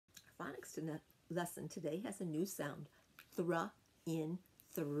phonics lesson today has a new sound. Thruh in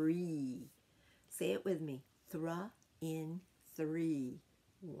 3. Say it with me. Thruh in 3.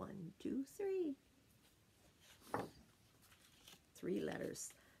 1, 2, 3. 3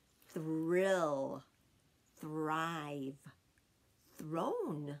 letters. Thrill, thrive,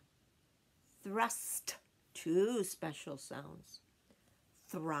 thrown, thrust. 2 special sounds.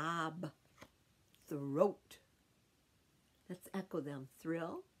 Throb, throat. Let's echo them.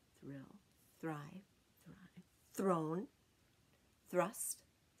 Thrill, thrill, thrive, thrive, thrown, thrust,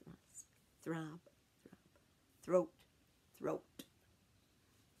 thrust, throb, throb, throat, throat.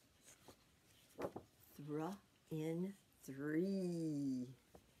 Thruh in 3.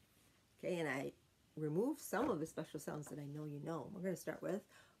 Okay, and I removed some of the special sounds that I know you know. We're going to start with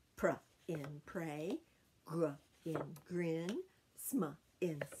pr in pray, gr in grin, sm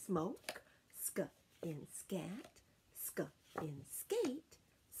in smoke, sk in scat, sk in skate,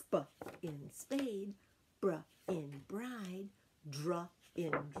 sp in spade, br in bride, dr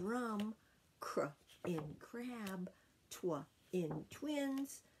in drum, cr in crab, tw in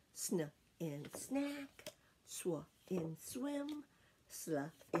twins, sn in snack, sw in swim, sl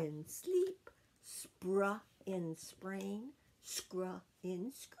in sleep, spr in sprain, scr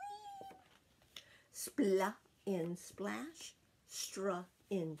in scream, spl in splash, str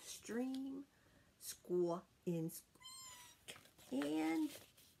in stream, squaw in squeak, and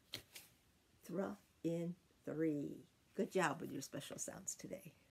thruh in 3. Good job with your special sounds today.